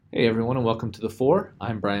Hey everyone, and welcome to The Four.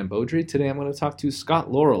 I'm Brian Beaudry. Today I'm going to talk to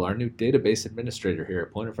Scott Laurel, our new database administrator here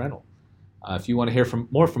at Point of Rental. If you want to hear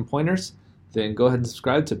more from Pointers, then go ahead and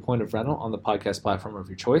subscribe to Point of Rental on the podcast platform of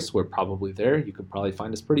your choice. We're probably there. You can probably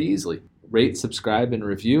find us pretty easily. Rate, subscribe, and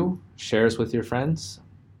review. Share us with your friends.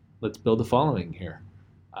 Let's build a following here.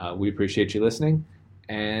 We appreciate you listening.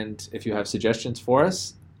 And if you have suggestions for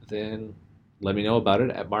us, then let me know about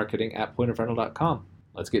it at marketing@pointofrental.com.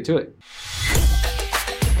 Let's get to it.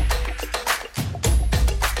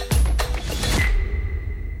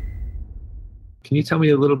 Can you tell me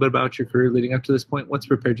a little bit about your career leading up to this point? What's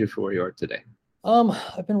prepared you for where you are today?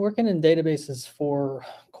 I've been working in databases for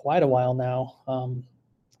quite a while now.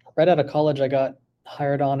 Right out of college, I got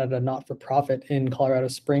hired on at a not-for-profit in Colorado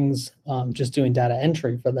Springs, just doing data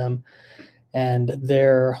entry for them. And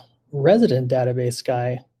their resident database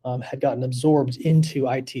guy had gotten absorbed into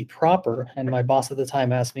IT proper. And my boss at the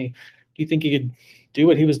time asked me, do you think you could do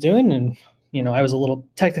what he was doing? And I was a little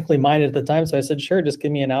technically minded at the time. So I said, sure, just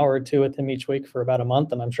give me an hour or two with him each week for about a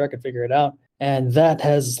month, and I'm sure I could figure it out. And that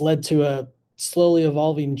has led to a slowly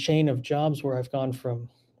evolving chain of jobs where I've gone from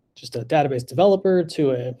just a database developer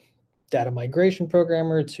to a data migration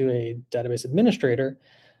programmer to a database administrator.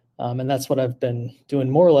 And that's what I've been doing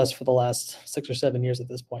more or less for the last 6 or 7 years at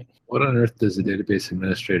this point. What on earth does a database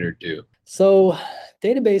administrator do? So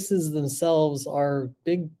databases themselves are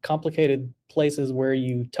big, complicated places where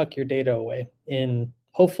you tuck your data away in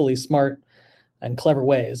hopefully smart and clever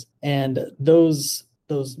ways. And those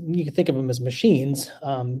you can think of them as machines.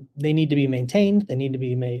 They need to be maintained. They need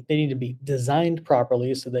to be designed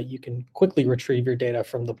properly so that you can quickly retrieve your data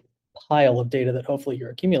from the pile of data that hopefully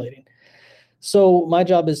you're accumulating. So my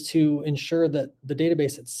job is to ensure that the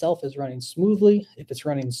database itself is running smoothly. If it's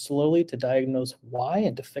running slowly, to diagnose why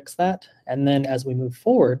and to fix that. And then as we move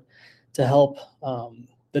forward, to help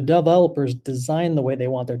the developers design the way they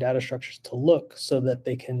want their data structures to look so that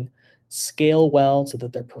they can scale well, so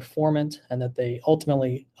that they're performant, and that they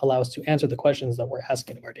ultimately allow us to answer the questions that we're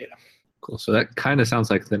asking of our data. Cool. So that kind of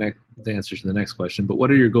sounds like the answer to the next question. But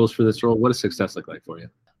what are your goals for this role? What does success look like for you?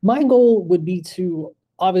 My goal would be to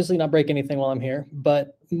obviously not break anything while I'm here,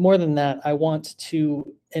 but more than that, I want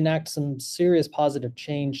to enact some serious positive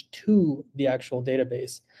change to the actual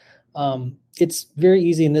database. It's very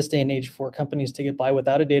easy in this day and age for companies to get by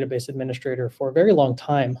without a database administrator for a very long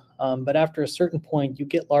time. But after a certain point, you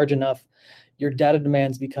get large enough, your data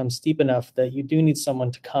demands become steep enough that you do need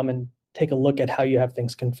someone to come and take a look at how you have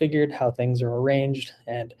things configured, how things are arranged,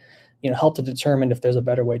 and help to determine if there's a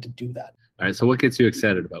better way to do that. All right. So what gets you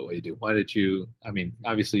excited about what you do? Why did you,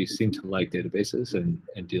 obviously you seem to like databases and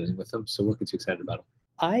dealing with them. So what gets you excited about them?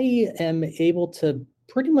 I am able to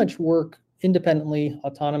pretty much work independently,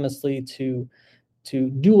 autonomously to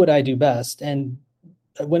do what I do best. And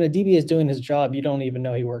when a DB is doing his job, you don't even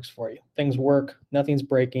know he works for you. Things work, nothing's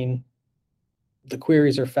breaking, the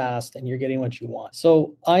queries are fast, and you're getting what you want.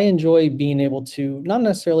 So I enjoy being able to not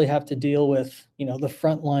necessarily have to deal with, the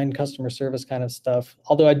frontline customer service kind of stuff.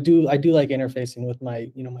 Although I do like interfacing with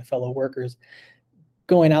my, my fellow workers.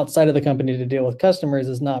 Going outside of the company to deal with customers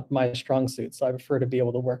is not my strong suit. So I prefer to be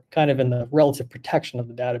able to work kind of in the relative protection of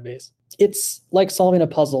the database. It's like solving a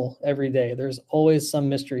puzzle every day. There's always some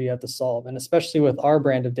mystery you have to solve. And especially with our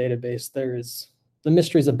brand of database, the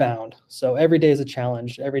mysteries abound. So every day is a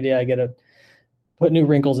challenge. Every day I get to put new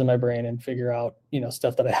wrinkles in my brain and figure out,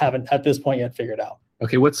 stuff that I haven't at this point yet figured out.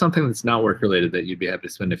 Okay, what's something that's not work related that you'd be happy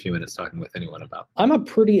to spend a few minutes talking with anyone about? I'm a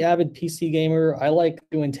pretty avid PC gamer. I like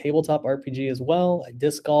doing tabletop RPG as well. I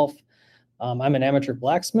disc golf. I'm an amateur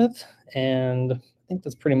blacksmith, and I think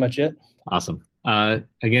that's pretty much it. Awesome.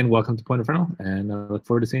 Again, welcome to Point of Rental, and I look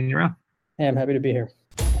forward to seeing you around. Hey, I'm happy to be here.